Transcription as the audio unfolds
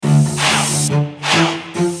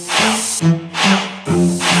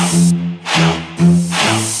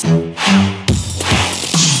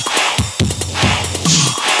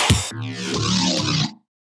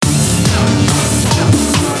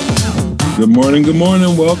morning. Good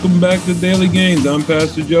morning. Welcome back to Daily Gains. I'm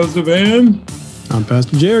Pastor Joseph and I'm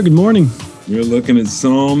Pastor Jared. Good morning. We're looking at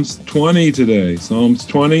Psalms 20 today. Psalms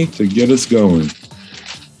 20 to get us going.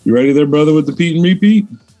 You ready there, brother, with the Pete and repeat?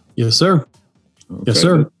 Yes, sir. Okay, yes,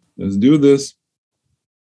 sir. Let's do this.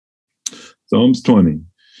 Psalms 20.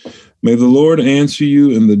 May the Lord answer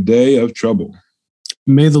you in the day of trouble.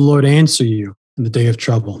 May the Lord answer you in the day of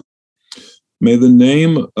trouble. May the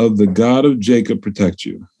name of the God of Jacob protect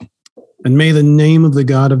you. And may the name of the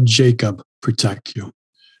God of Jacob protect you.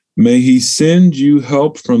 May he send you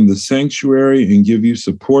help from the sanctuary and give you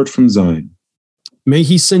support from Zion. May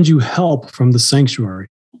he send you help from the sanctuary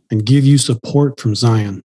and give you support from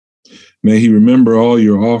Zion. May he remember all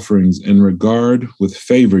your offerings and regard with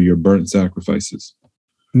favor your burnt sacrifices.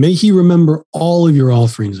 May he remember all of your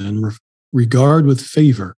offerings and regard with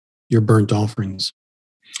favor your burnt offerings.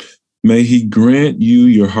 May he grant you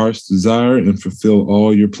your heart's desire and fulfill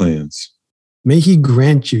all your plans. May he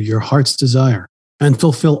grant you your heart's desire and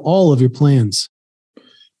fulfill all of your plans.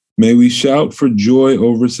 May we shout for joy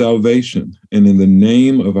over salvation, and in the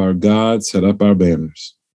name of our God set up our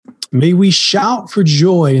banners. May we shout for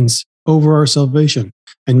joy over our salvation,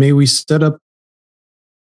 and may we set up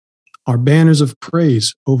our banners of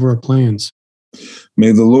praise over our plans.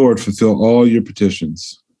 May the Lord fulfill all your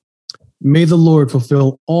petitions. May the Lord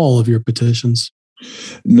fulfill all of your petitions.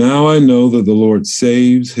 Now I know that the Lord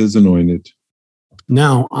saves his anointed.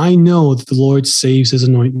 Now I know that the Lord saves his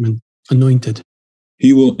anointed.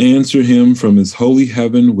 He will answer him from his holy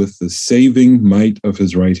heaven with the saving might of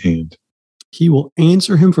his right hand. He will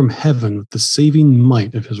answer him from heaven with the saving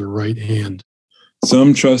might of his right hand.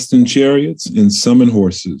 Some trust in chariots and some in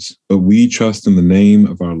horses, but we trust in the name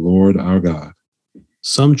of our Lord our God.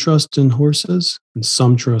 Some trust in horses and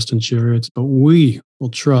some trust in chariots, but we will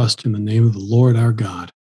trust in the name of the Lord our God.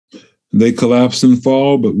 They collapse and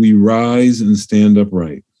fall, but we rise and stand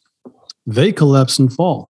upright. They collapse and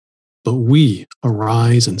fall, but we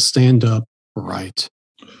arise and stand upright.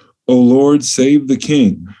 O Lord, save the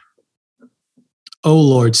King. O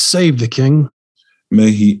Lord, save the King. May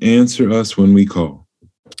he answer us when we call.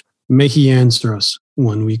 May he answer us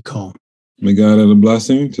when we call. May God add a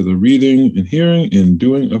blessing to the reading and hearing and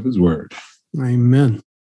doing of his word. Amen.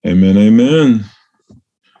 Amen, amen.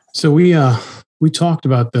 So we talked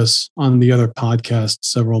about this on the other podcast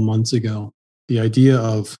several months ago, the idea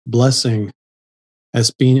of blessing as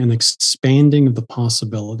being an expanding of the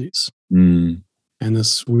possibilities. And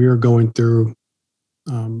as we're going through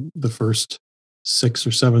the first 6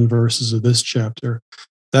 or 7 verses of this chapter,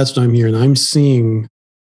 that's what I'm hearing. I'm seeing,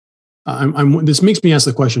 this makes me ask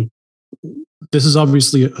the question, this is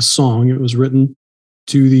obviously a song. It was written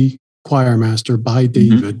to the choir master by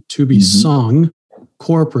David to be sung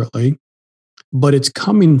corporately, but it's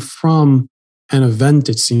coming from an event,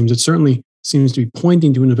 it seems. It certainly seems to be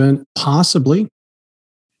pointing to an event, possibly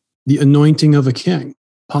the anointing of a king,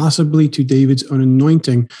 possibly to David's own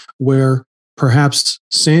anointing, where perhaps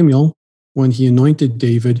Samuel, when he anointed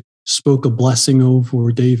David, spoke a blessing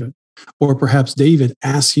over David. Or perhaps David,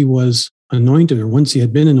 as he was anointed, or once he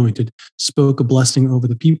had been anointed, spoke a blessing over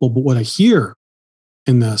the people. But what I hear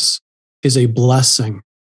in this is a blessing.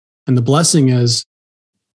 And the blessing is,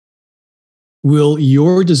 will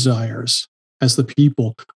your desires as the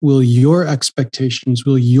people, will your expectations,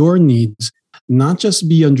 will your needs not just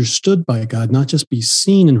be understood by God, not just be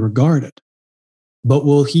seen and regarded, but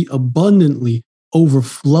will he abundantly,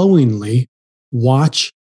 overflowingly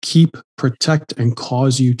watch, keep, protect, and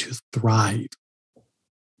cause you to thrive?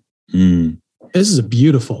 This is a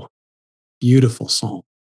beautiful, beautiful psalm.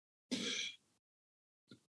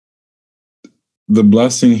 The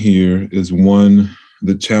blessing here is one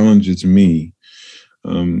that challenges me,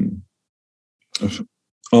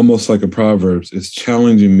 almost like a Proverbs. It's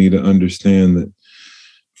challenging me to understand that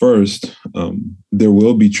first, there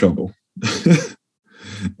will be trouble.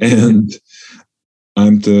 And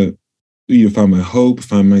I'm to find my hope,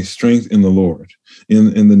 find my strength in the Lord,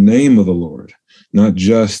 in the name of the Lord, not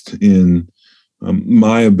just in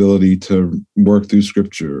my ability to work through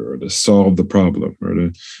scripture or to solve the problem or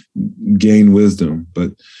to gain wisdom,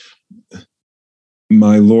 but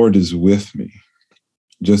my Lord is with me,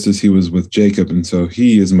 just as he was with Jacob. And so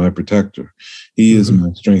he is my protector. He is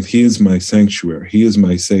my strength. He is my sanctuary. He is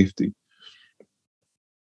my safety.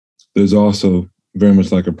 There's also, very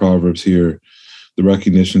much like a Proverbs here, the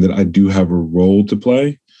recognition that I do have a role to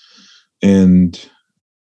play, and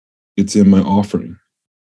it's in my offering.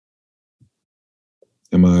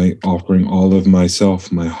 Am I offering all of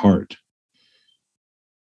myself, my heart?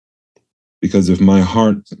 Because if my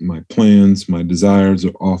heart, my plans, my desires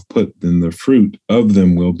are off put, then the fruit of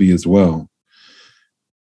them will be as well.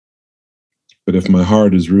 But if my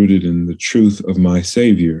heart is rooted in the truth of my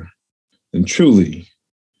Savior, then truly,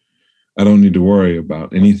 I don't need to worry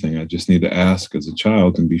about anything. I just need to ask as a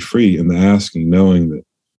child and be free in the asking, knowing that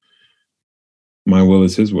my will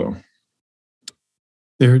is his will.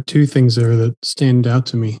 There are two things there that stand out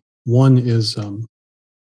to me. One is,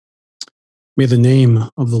 may the name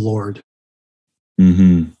of the Lord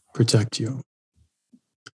protect you.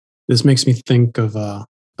 This makes me think of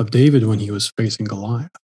David when he was facing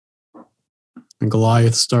Goliath. And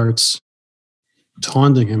Goliath starts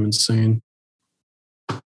taunting him and saying,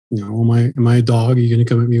 am I a dog? Are you going to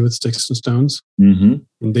come at me with sticks and stones?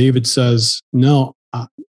 And David says, no,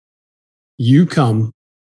 you come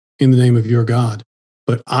in the name of your God,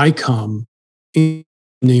 but I come in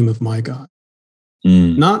the name of my God.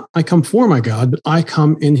 Not I come for my God, but I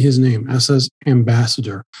come in his name as his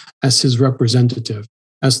ambassador, as his representative,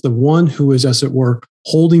 as the one who is, as it were,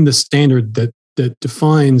 holding the standard that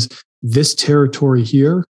defines this territory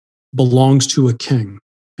here belongs to a king.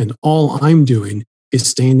 And all I'm doing is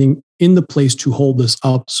standing in the place to hold this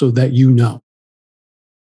up so that you know.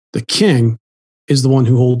 The king is the one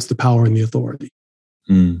who holds the power and the authority.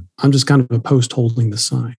 I'm just kind of a post holding the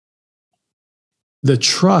sign. The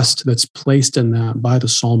trust that's placed in that by the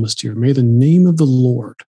psalmist here, may the name of the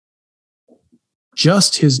Lord,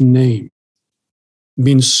 just his name,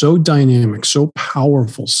 being so dynamic, so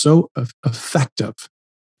powerful, so effective.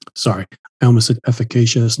 Sorry, I almost said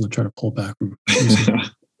efficacious, and I try to pull back from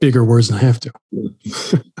bigger words than I have to.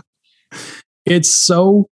 It's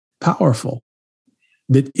so powerful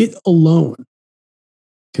that it alone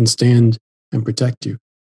can stand and protect you.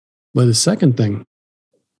 But the second thing,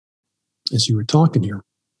 as you were talking here,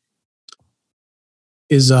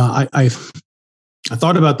 is I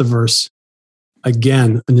thought about the verse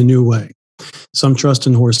again in a new way. Some trust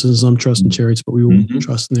in horses, some trust in chariots, but we will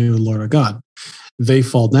trust in the name of the Lord our God. They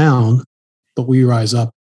fall down, but we rise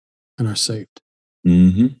up and are saved.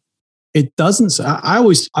 It doesn't say, I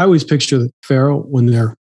always picture Pharaoh when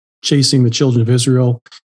they're chasing the children of Israel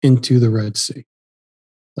into the Red Sea.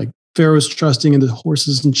 Like Pharaoh's trusting in the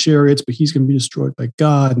horses and chariots, but he's going to be destroyed by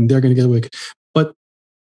God and they're going to get away. But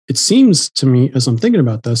it seems to me, as I'm thinking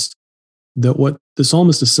about this, that what the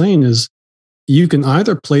psalmist is saying is you can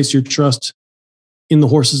either place your trust in the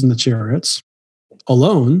horses and the chariots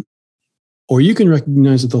alone, or you can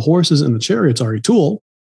recognize that the horses and the chariots are a tool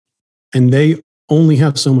and they only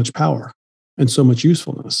have so much power and so much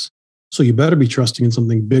usefulness. So you better be trusting in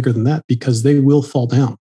something bigger than that because they will fall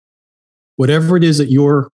down. Whatever it is that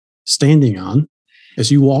you're standing on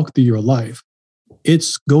as you walk through your life,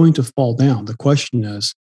 it's going to fall down. The question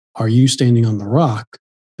is, are you standing on the rock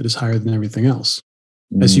that is higher than everything else?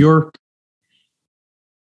 As your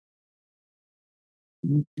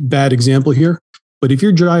bad example here, but if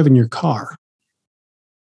you're driving your car,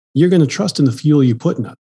 you're going to trust in the fuel you put in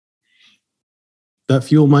it. That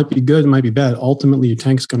fuel might be good, it might be bad. Ultimately, your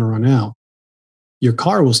tank's going to run out. Your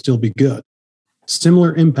car will still be good.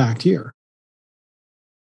 Similar impact here.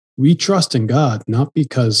 We trust in God, not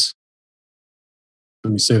because,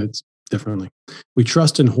 let me say it differently. We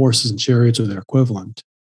trust in horses and chariots or their equivalent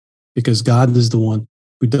because God is the one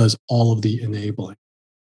who does all of the enabling.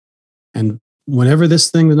 And whenever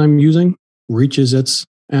this thing that I'm using reaches its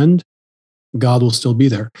end, God will still be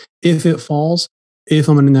there. If it falls, if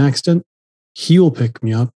I'm in an accident, he will pick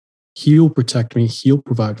me up. He will protect me. He'll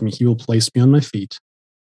provide for me. He will place me on my feet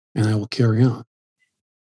and I will carry on.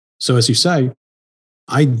 So as you say,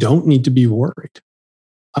 I don't need to be worried.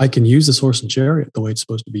 I can use this horse and chariot the way it's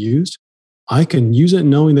supposed to be used. I can use it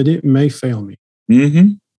knowing that it may fail me.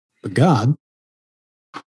 But God,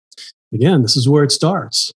 again, this is where it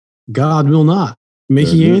starts. God will not. May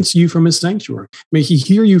he answer you from his sanctuary. May he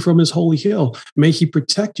hear you from his holy hill. May he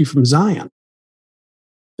protect you from Zion.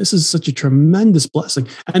 This is such a tremendous blessing.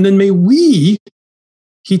 And then may we,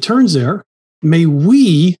 he turns there, may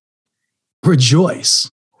we rejoice.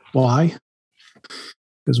 Why?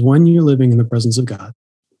 Because when you're living in the presence of God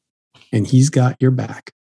and he's got your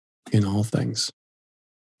back in all things,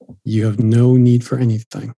 you have no need for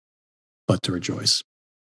anything but to rejoice.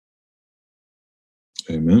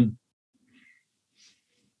 Amen.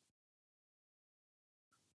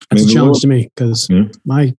 That's a challenge to me because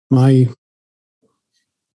my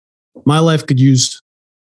life could use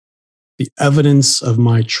the evidence of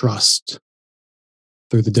my trust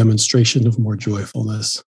through the demonstration of more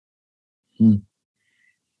joyfulness.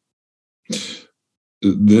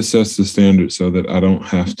 This sets the standard so that I don't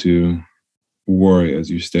have to worry, as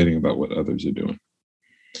you're stating, about what others are doing.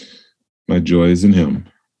 My joy is in him,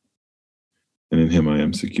 and in him I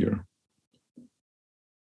am secure.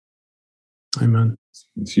 Amen.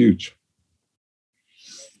 It's huge.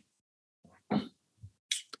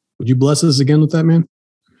 Would you bless us again with that, man?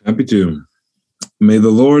 Happy to. May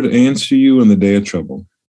the Lord answer you in the day of trouble.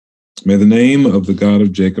 May the name of the God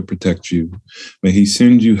of Jacob protect you. May he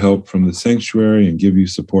send you help from the sanctuary and give you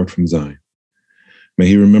support from Zion. May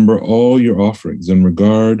he remember all your offerings and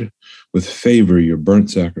regard with favor your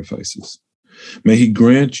burnt sacrifices. May he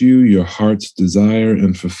grant you your heart's desire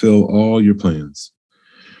and fulfill all your plans.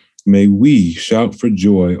 May we shout for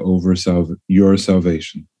joy over your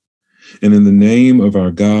salvation. And in the name of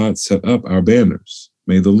our God, set up our banners.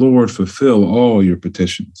 May the Lord fulfill all your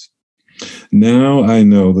petitions. Now I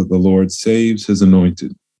know that the Lord saves his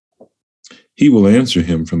anointed. He will answer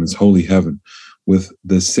him from his holy heaven with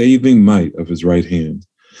the saving might of his right hand.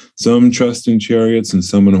 Some trust in chariots and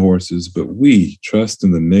some in horses, but we trust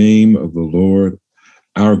in the name of the Lord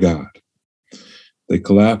our God. They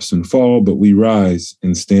collapse and fall, but we rise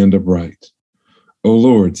and stand upright. O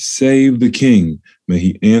Lord, save the King. May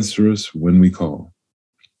he answer us when we call.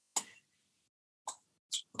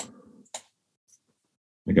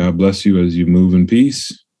 May God bless you as you move in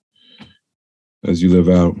peace, as you live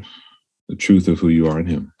out the truth of who you are in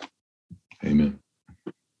him. Amen.